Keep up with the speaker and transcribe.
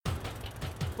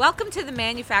Welcome to the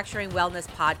Manufacturing Wellness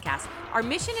Podcast. Our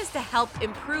mission is to help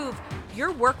improve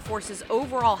your workforce's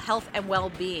overall health and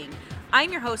well-being.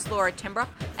 I'm your host, Laura Timbrook,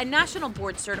 a National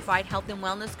Board Certified Health and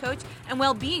Wellness Coach and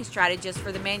Well-Being Strategist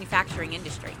for the manufacturing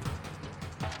industry.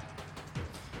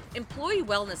 Employee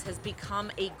wellness has become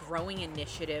a growing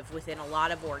initiative within a lot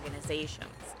of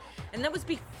organizations, and that was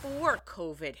before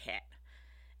COVID hit.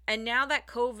 And now that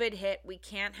COVID hit, we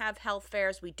can't have health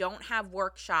fairs, we don't have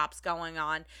workshops going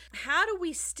on. How do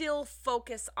we still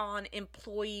focus on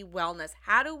employee wellness?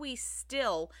 How do we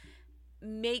still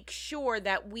make sure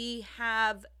that we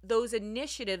have those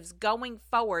initiatives going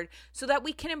forward so that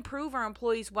we can improve our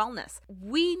employees' wellness?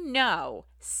 We know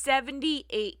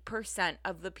 78%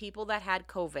 of the people that had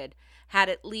COVID had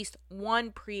at least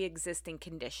one pre-existing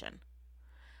condition.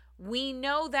 We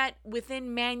know that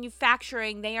within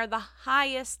manufacturing, they are the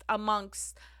highest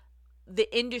amongst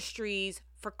the industries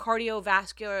for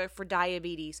cardiovascular, for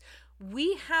diabetes.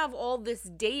 We have all this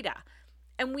data,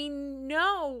 and we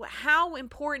know how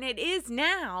important it is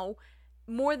now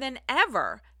more than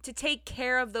ever to take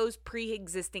care of those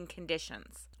pre-existing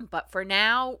conditions. But for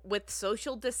now, with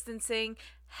social distancing,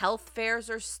 health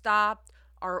fairs are stopped,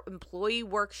 our employee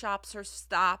workshops are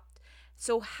stopped.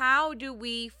 So how do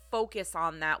we focus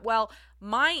on that? Well,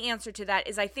 my answer to that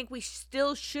is I think we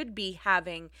still should be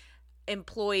having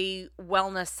employee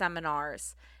wellness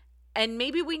seminars. And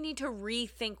maybe we need to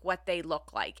rethink what they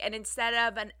look like. And instead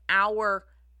of an hour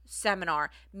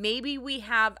seminar, maybe we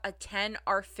have a 10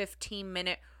 or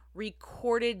 15-minute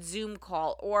recorded Zoom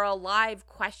call or a live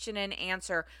question and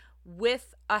answer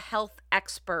with a health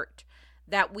expert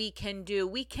that we can do.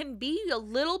 We can be a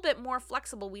little bit more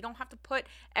flexible. We don't have to put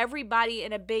everybody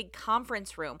in a big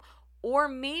conference room. Or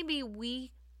maybe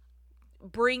we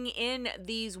bring in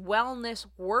these wellness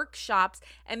workshops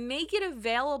and make it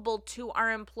available to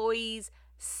our employees'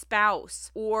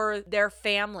 spouse or their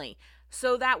family.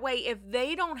 So that way, if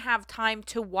they don't have time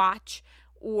to watch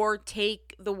or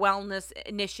take the wellness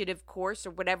initiative course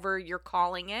or whatever you're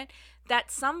calling it,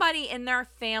 that somebody in their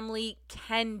family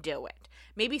can do it.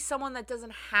 Maybe someone that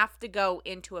doesn't have to go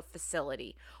into a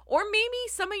facility. Or maybe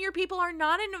some of your people are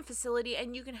not in a facility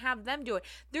and you can have them do it.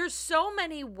 There's so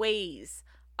many ways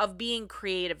of being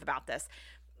creative about this.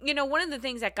 You know, one of the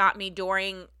things that got me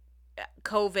during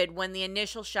COVID when the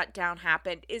initial shutdown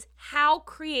happened is how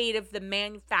creative the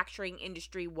manufacturing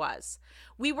industry was.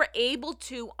 We were able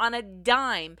to, on a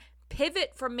dime,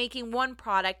 pivot from making one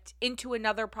product into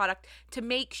another product to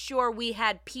make sure we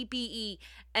had PPE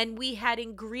and we had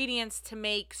ingredients to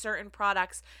make certain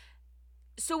products.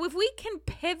 So if we can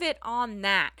pivot on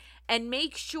that and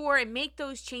make sure and make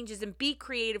those changes and be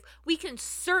creative, we can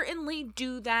certainly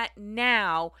do that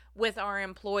now with our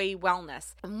employee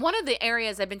wellness. And one of the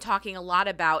areas I've been talking a lot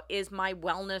about is my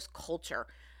wellness culture.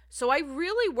 So I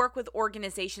really work with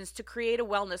organizations to create a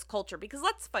wellness culture because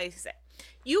let's face it,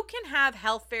 you can have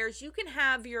health fairs, you can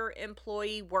have your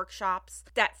employee workshops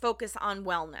that focus on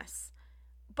wellness,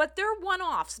 but they're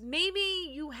one-offs. Maybe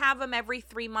you have them every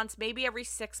 3 months, maybe every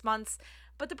 6 months.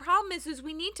 But the problem is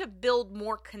we need to build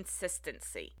more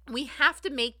consistency. We have to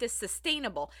make this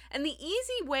sustainable. And the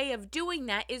easy way of doing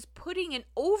that is putting an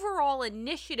overall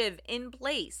initiative in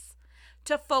place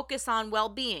to focus on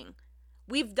well-being.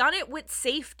 We've done it with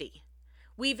safety.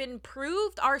 We've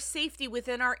improved our safety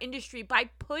within our industry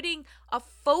by putting a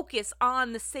focus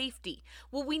on the safety.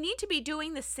 Well, we need to be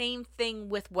doing the same thing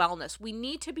with wellness. We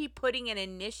need to be putting an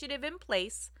initiative in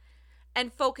place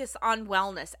and focus on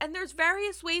wellness. And there's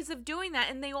various ways of doing that,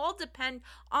 and they all depend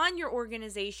on your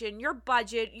organization, your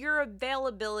budget, your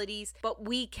availabilities, but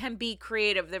we can be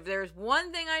creative. If there's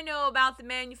one thing I know about the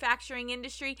manufacturing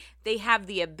industry, they have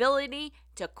the ability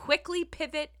to quickly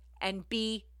pivot and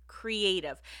be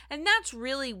creative. And that's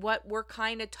really what we're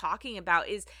kind of talking about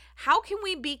is how can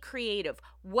we be creative?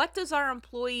 What does our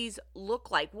employees look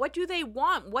like? What do they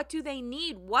want? What do they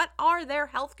need? What are their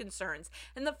health concerns?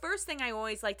 And the first thing I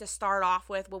always like to start off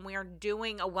with when we are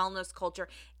doing a wellness culture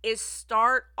is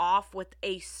start off with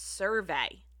a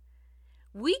survey.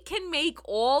 We can make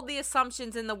all the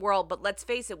assumptions in the world, but let's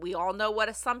face it, we all know what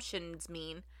assumptions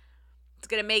mean. It's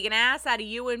going to make an ass out of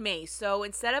you and me. So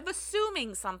instead of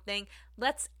assuming something,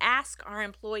 let's ask our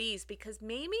employees because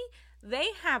maybe they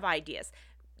have ideas.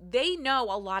 They know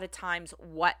a lot of times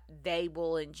what they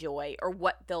will enjoy or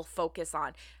what they'll focus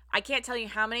on. I can't tell you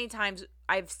how many times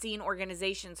I've seen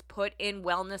organizations put in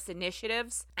wellness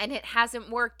initiatives and it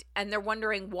hasn't worked and they're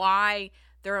wondering why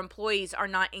their employees are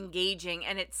not engaging.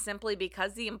 And it's simply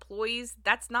because the employees,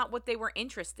 that's not what they were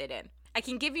interested in. I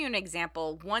can give you an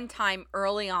example. One time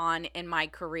early on in my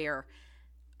career,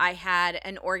 I had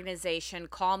an organization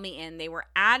call me in. They were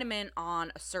adamant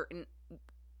on a certain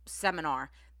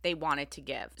seminar they wanted to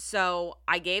give. So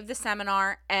I gave the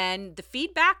seminar and the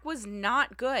feedback was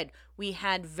not good. We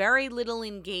had very little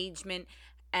engagement,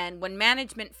 and when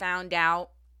management found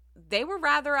out, they were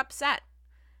rather upset.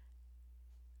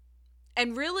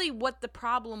 And really what the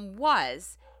problem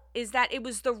was is that it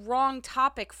was the wrong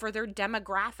topic for their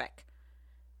demographic.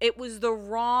 It was the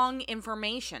wrong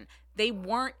information. They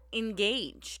weren't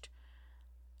engaged.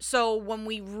 So when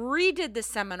we redid the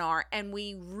seminar and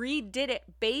we redid it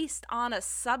based on a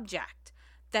subject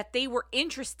that they were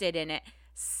interested in it,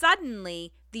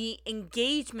 suddenly the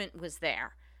engagement was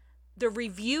there. The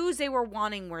reviews they were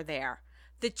wanting were there.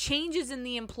 The changes in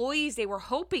the employees they were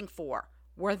hoping for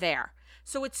were there.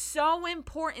 So it's so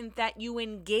important that you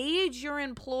engage your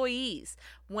employees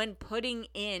when putting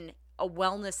in a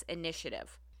wellness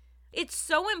initiative. It's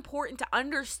so important to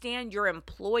understand your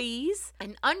employees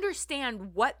and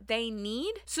understand what they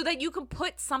need so that you can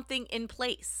put something in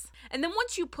place. And then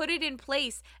once you put it in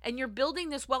place and you're building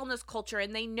this wellness culture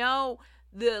and they know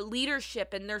the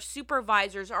leadership and their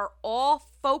supervisors are all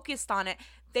focused on it,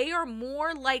 they are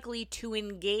more likely to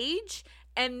engage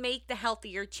and make the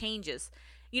healthier changes.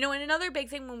 And another big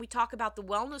thing when we talk about the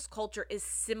wellness culture is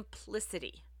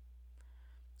simplicity.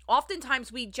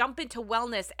 Oftentimes we jump into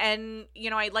wellness and,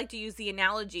 I like to use the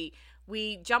analogy,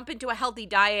 we jump into a healthy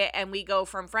diet and we go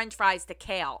from French fries to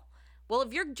kale. Well,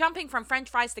 if you're jumping from French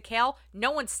fries to kale,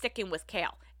 no one's sticking with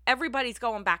kale. Everybody's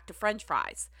going back to French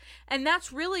fries. And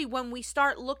that's really when we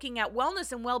start looking at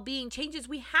wellness and well-being changes,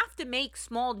 we have to make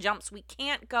small jumps. We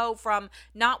can't go from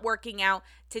not working out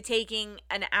to taking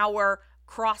an hour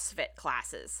CrossFit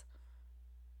classes.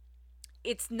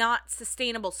 It's not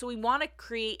sustainable. So we want to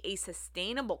create a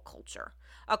sustainable culture,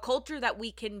 a culture that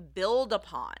we can build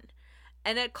upon,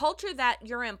 and a culture that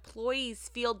your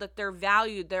employees feel that they're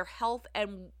valued, their health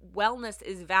and wellness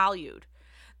is valued.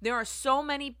 There are so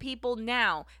many people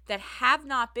now that have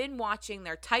not been watching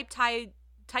their type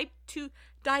 2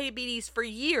 diabetes for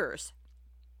years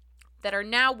that are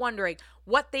now wondering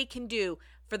what they can do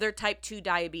for their type 2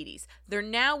 diabetes. They're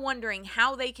now wondering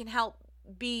how they can help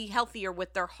be healthier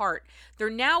with their heart. They're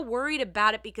now worried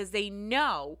about it because they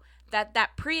know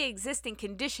that pre-existing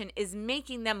condition is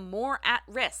making them more at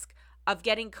risk of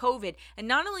getting COVID, and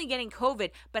not only getting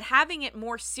COVID, but having it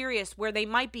more serious where they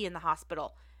might be in the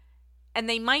hospital and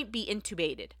they might be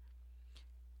intubated.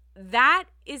 That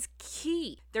is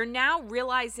key. They're now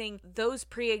realizing those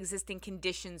pre-existing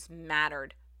conditions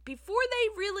mattered. Before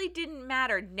they really didn't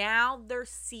matter. Now they're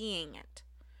seeing it.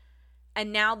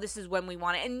 And now this is when we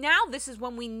want it. And now this is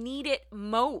when we need it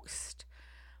most.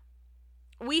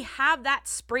 We have that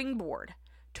springboard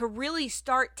to really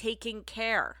start taking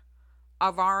care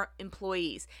of our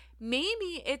employees.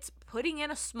 Maybe it's putting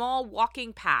in a small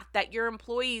walking path that your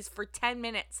employees for 10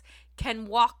 minutes can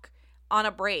walk on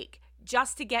a break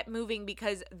just to get moving,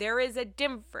 because there is a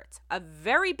difference, a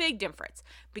very big difference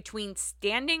between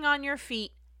standing on your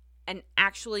feet and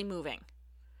actually moving.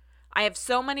 I have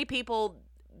so many people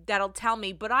that'll tell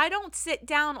me, but I don't sit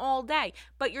down all day.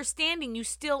 But you're standing, you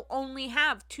still only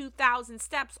have 2,000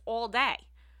 steps all day.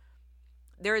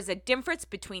 There is a difference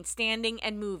between standing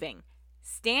and moving.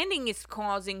 Standing is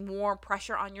causing more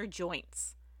pressure on your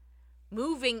joints.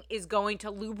 Moving is going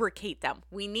to lubricate them.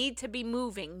 We need to be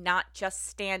moving, not just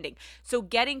standing. So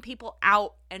getting people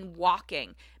out and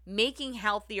walking, making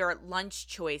healthier lunch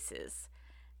choices.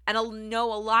 And I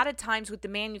know a lot of times with the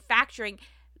manufacturing,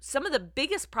 some of the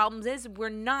biggest problems is we're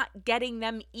not getting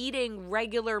them eating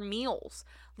regular meals.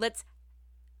 Let's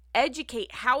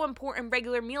educate how important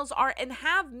regular meals are and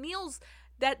have meals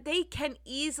that they can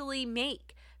easily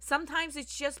make. Sometimes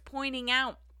it's just pointing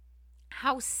out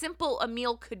how simple a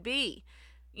meal could be.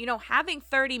 Having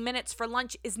 30 minutes for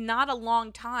lunch is not a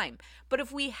long time. But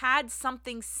if we had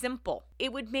something simple,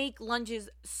 it would make lunches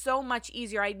so much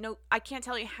easier. I can't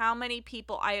tell you how many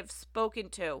people I have spoken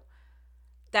to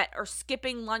that are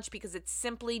skipping lunch because it's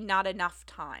simply not enough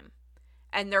time.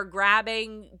 And they're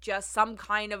grabbing just some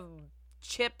kind of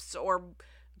chips or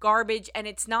garbage, and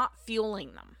it's not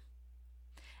fueling them.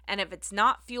 And if it's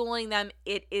not fueling them,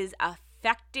 it is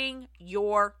affecting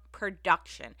your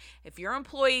production. If your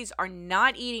employees are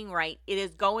not eating right, it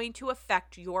is going to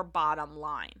affect your bottom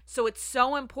line. So it's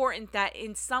so important that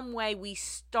in some way we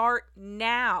start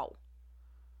now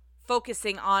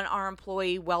focusing on our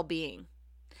employee well-being.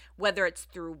 Whether it's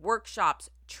through workshops,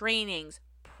 trainings,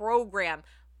 program,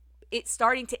 it's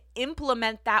starting to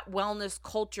implement that wellness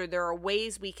culture. There are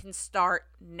ways we can start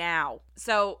now.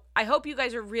 So I hope you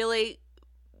guys are really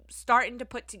starting to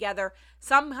put together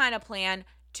some kind of plan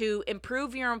to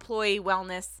improve your employee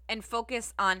wellness and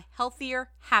focus on healthier,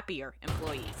 happier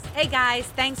employees. Hey guys,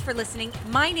 thanks for listening.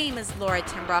 My name is Laura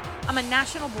Timbra. I'm a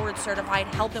national board certified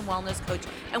health and wellness coach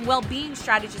and well-being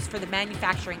strategist for the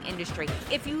manufacturing industry.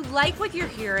 If you like what you're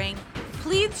hearing,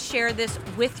 please share this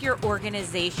with your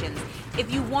organizations.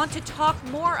 If you want to talk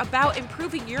more about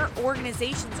improving your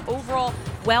organization's overall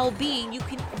well-being, you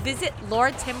can visit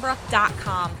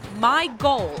lauratimbra.com. My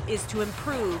goal is to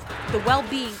improve the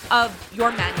well-being of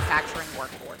your manufacturing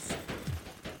workforce.